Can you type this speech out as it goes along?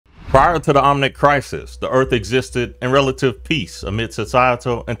Prior to the Omnic Crisis, the Earth existed in relative peace amid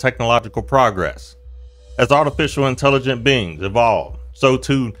societal and technological progress. As artificial intelligent beings evolved, so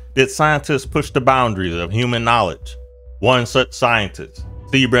too did scientists push the boundaries of human knowledge. One such scientist,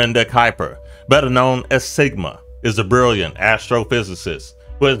 Sebren de Kuiper, better known as Sigma, is a brilliant astrophysicist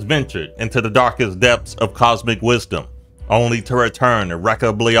who has ventured into the darkest depths of cosmic wisdom, only to return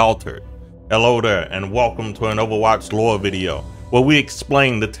irrecoverably altered. Hello there, and welcome to an Overwatch Lore video, where we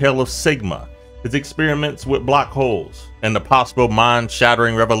explain the tale of Sigma, his experiments with black holes, and the possible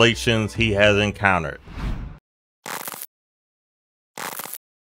mind-shattering revelations he has encountered.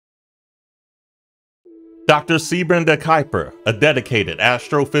 Dr. Sebren de Kuiper, a dedicated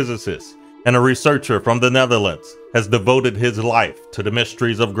astrophysicist and a researcher from the Netherlands, has devoted his life to the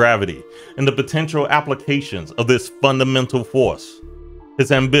mysteries of gravity and the potential applications of this fundamental force.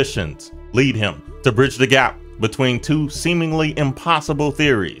 His ambitions lead him to bridge the gap between two seemingly impossible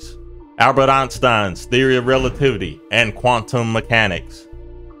theories: Albert Einstein's theory of relativity and quantum mechanics.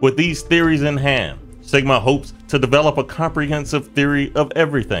 With these theories in hand, Sigma hopes to develop a comprehensive theory of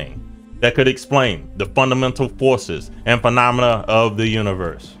everything that could explain the fundamental forces and phenomena of the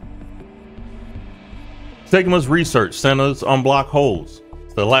universe. Sigma's research centers on black holes,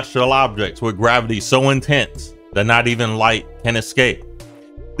 celestial objects with gravity so intense that not even light can escape.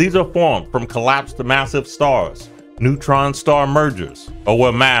 These are formed from collapsed massive stars, neutron star mergers, or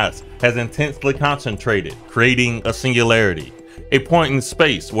where mass has intensely concentrated, creating a singularity, a point in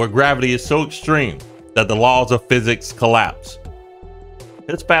space where gravity is so extreme that the laws of physics collapse.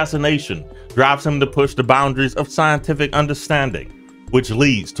 His fascination drives him to push the boundaries of scientific understanding, which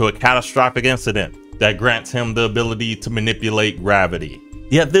leads to a catastrophic incident that grants him the ability to manipulate gravity.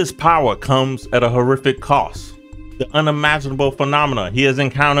 Yet this power comes at a horrific cost. The unimaginable phenomena he has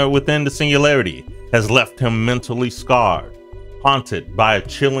encountered within the singularity has left him mentally scarred, haunted by a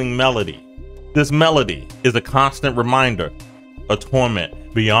chilling melody. This melody is a constant reminder, a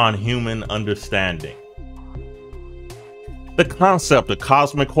torment beyond human understanding. The concept of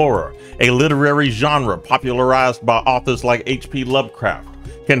cosmic horror, a literary genre popularized by authors like H.P. Lovecraft,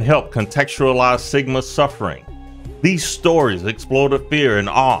 can help contextualize Sigma's suffering. These stories explore the fear and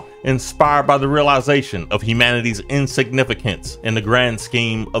awe inspired by the realization of humanity's insignificance in the grand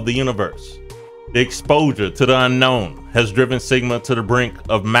scheme of the universe. The exposure to the unknown has driven Sigma to the brink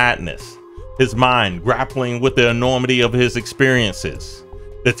of madness, his mind grappling with the enormity of his experiences.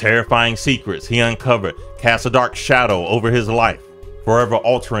 The terrifying secrets he uncovered cast a dark shadow over his life, forever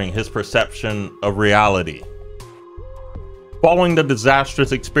altering his perception of reality. Following the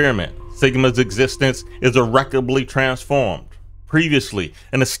disastrous experiment, Sigma's existence is irrecoverably transformed. Previously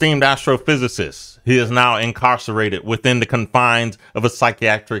an esteemed astrophysicist, he is now incarcerated within the confines of a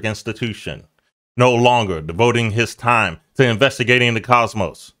psychiatric institution, no longer devoting his time to investigating the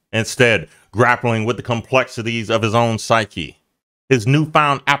cosmos, instead grappling with the complexities of his own psyche. His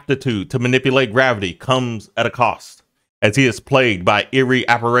newfound aptitude to manipulate gravity comes at a cost, as he is plagued by eerie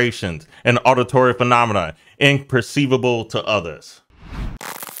apparitions and auditory phenomena imperceivable to others.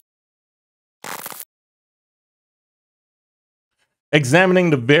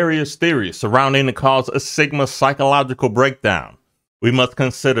 Examining the various theories surrounding the cause of Sigma's psychological breakdown, we must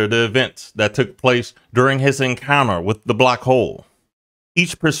consider the events that took place during his encounter with the black hole.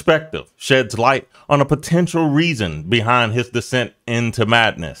 Each perspective sheds light on a potential reason behind his descent into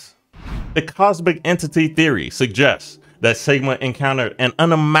madness. The cosmic entity theory suggests that Sigma encountered an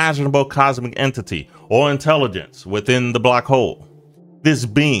unimaginable cosmic entity or intelligence within the black hole. This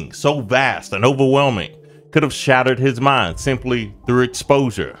being, so vast and overwhelming, could have shattered his mind simply through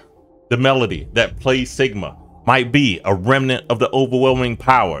exposure. The melody that plays Sigma might be a remnant of the overwhelming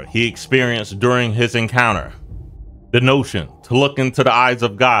power he experienced during his encounter. The notion to look into the eyes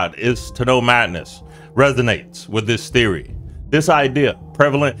of God is to know madness resonates with this theory. This idea,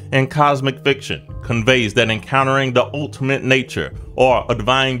 prevalent in cosmic fiction, conveys that encountering the ultimate nature or a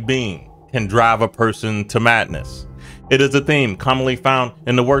divine being can drive a person to madness. It is a theme commonly found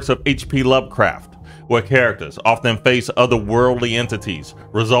in the works of H.P. Lovecraft, where characters often face otherworldly entities,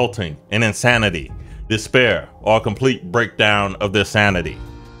 resulting in insanity, despair, or a complete breakdown of their sanity.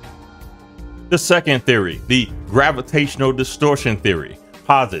 The second theory, the gravitational distortion theory,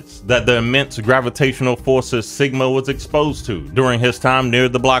 posits that the immense gravitational forces Sigma was exposed to during his time near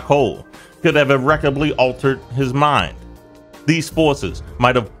the black hole could have irrecoverably altered his mind. These forces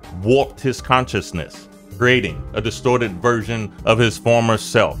might have warped his consciousness, creating a distorted version of his former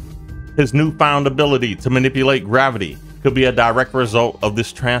self. His newfound ability to manipulate gravity could be a direct result of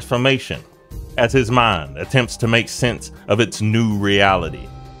this transformation, as his mind attempts to make sense of its new reality.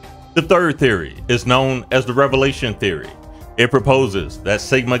 The third theory is known as the revelation theory. It proposes that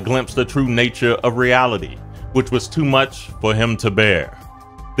Sigma glimpsed the true nature of reality, which was too much for him to bear.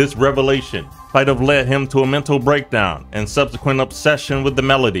 This revelation might have led him to a mental breakdown and subsequent obsession with the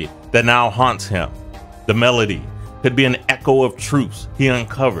melody that now haunts him. The melody could be an echo of truths he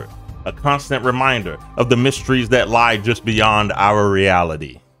uncovered, a constant reminder of the mysteries that lie just beyond our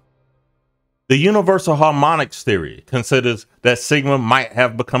reality. The universal harmonics theory considers that Sigma might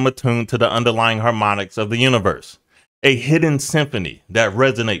have become attuned to the underlying harmonics of the universe, a hidden symphony that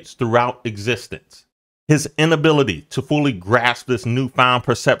resonates throughout existence. His inability to fully grasp this newfound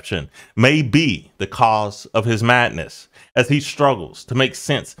perception may be the cause of his madness, as he struggles to make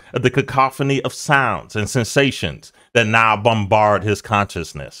sense of the cacophony of sounds and sensations that now bombard his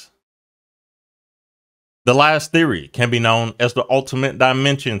consciousness. The last theory can be known as the ultimate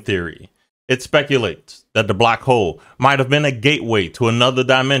dimension theory. It speculates that the black hole might have been a gateway to another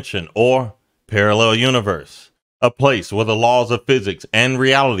dimension or parallel universe, a place where the laws of physics and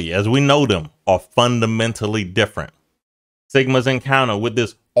reality as we know them are fundamentally different. Sigma's encounter with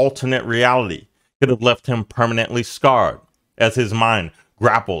this alternate reality could have left him permanently scarred as his mind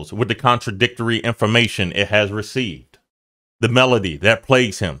grapples with the contradictory information it has received. The melody that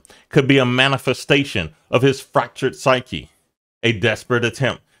plagues him could be a manifestation of his fractured psyche, a desperate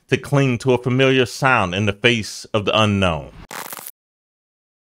attempt to cling to a familiar sound in the face of the unknown.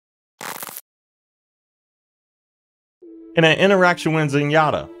 In an interaction with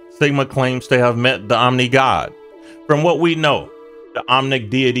Zenyatta, Sigma claims to have met the Omni God. From what we know, the Omnic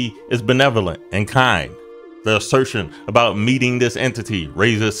deity is benevolent and kind. The assertion about meeting this entity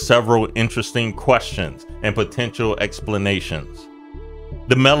raises several interesting questions and potential explanations.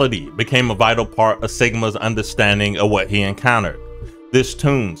 The melody became a vital part of Sigma's understanding of what he encountered. This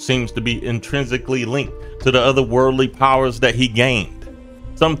tune seems to be intrinsically linked to the otherworldly powers that he gained.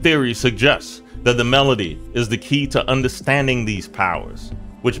 Some theories suggest that the melody is the key to understanding these powers,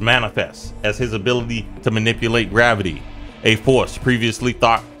 which manifests as his ability to manipulate gravity, a force previously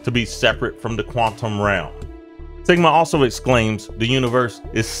thought to be separate from the quantum realm. Sigma also exclaims, "The universe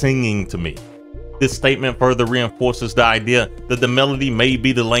is singing to me." This statement further reinforces the idea that the melody may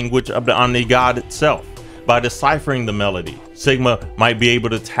be the language of the Omni God itself. By deciphering the melody, Sigma might be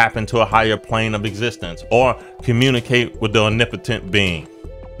able to tap into a higher plane of existence or communicate with the omnipotent being.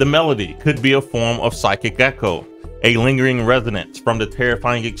 The melody could be a form of psychic echo, a lingering resonance from the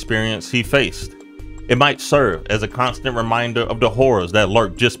terrifying experience he faced. It might serve as a constant reminder of the horrors that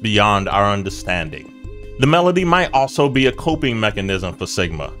lurk just beyond our understanding. The melody might also be a coping mechanism for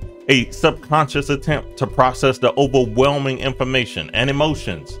Sigma, a subconscious attempt to process the overwhelming information and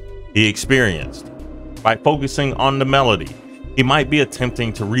emotions he experienced. By focusing on the melody, he might be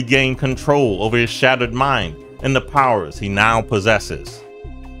attempting to regain control over his shattered mind and the powers he now possesses.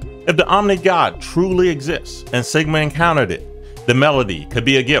 If the Omni God truly exists and Sigma encountered it, the melody could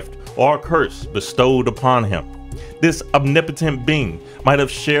be a gift or a curse bestowed upon him. This omnipotent being might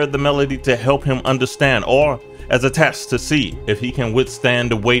have shared the melody to help him understand or as a test to see if he can withstand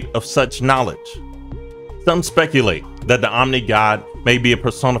the weight of such knowledge. Some speculate that the Omni God may be a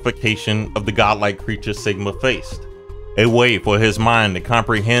personification of the godlike creature Sigma faced, a way for his mind to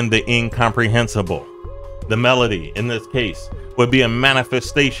comprehend the incomprehensible. The melody, in this case, would be a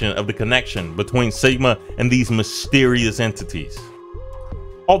manifestation of the connection between Sigma and these mysterious entities.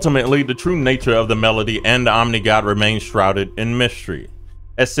 Ultimately, the true nature of the melody and the Omni God remains shrouded in mystery.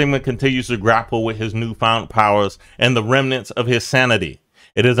 As Sigma continues to grapple with his newfound powers and the remnants of his sanity,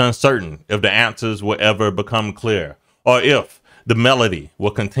 it is uncertain if the answers will ever become clear, or if the melody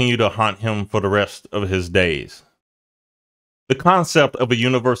will continue to haunt him for the rest of his days. The concept of a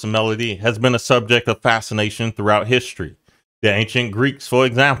universal melody has been a subject of fascination throughout history. The ancient Greeks, for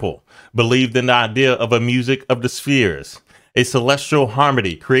example, believed in the idea of a music of the spheres, a celestial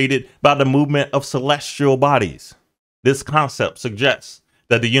harmony created by the movement of celestial bodies. This concept suggests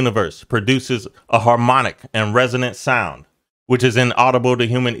that the universe produces a harmonic and resonant sound, which is inaudible to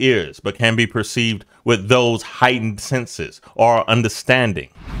human ears but can be perceived with those heightened senses or understanding.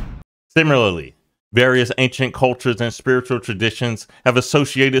 Similarly, various ancient cultures and spiritual traditions have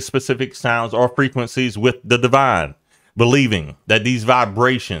associated specific sounds or frequencies with the divine, believing that these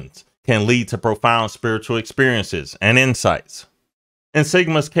vibrations can lead to profound spiritual experiences and insights. In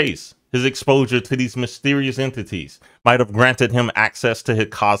Sigma's case, his exposure to these mysterious entities might have granted him access to his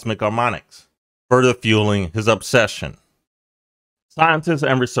cosmic harmonics, further fueling his obsession. Scientists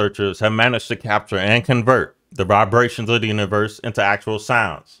and researchers have managed to capture and convert the vibrations of the universe into actual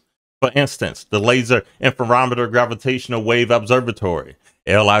sounds. For instance, the Laser Interferometer Gravitational Wave Observatory,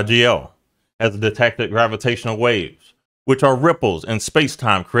 LIGO, has detected gravitational waves which are ripples in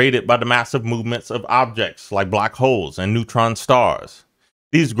space-time created by the massive movements of objects like black holes and neutron stars.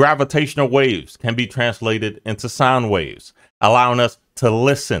 These gravitational waves can be translated into sound waves, allowing us to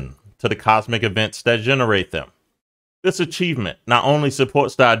listen to the cosmic events that generate them. This achievement not only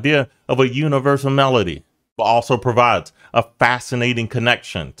supports the idea of a universal melody, but also provides a fascinating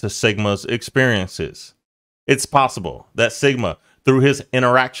connection to Sigma's experiences. It's possible that Sigma, through his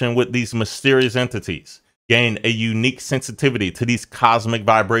interaction with these mysterious entities, gained a unique sensitivity to these cosmic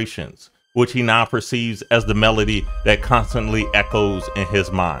vibrations, which he now perceives as the melody that constantly echoes in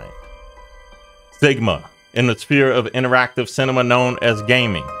his mind. Sigma, in the sphere of interactive cinema known as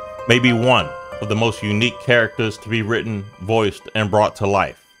gaming, may be one of the most unique characters to be written, voiced, and brought to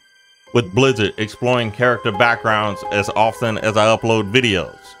life. With Blizzard exploring character backgrounds as often as I upload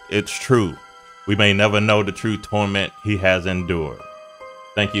videos, it's true, we may never know the true torment he has endured.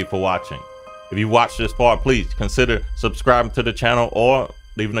 Thank you for watching. If you watched this far, please consider subscribing to the channel or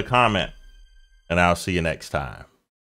leaving a comment, and I'll see you next time.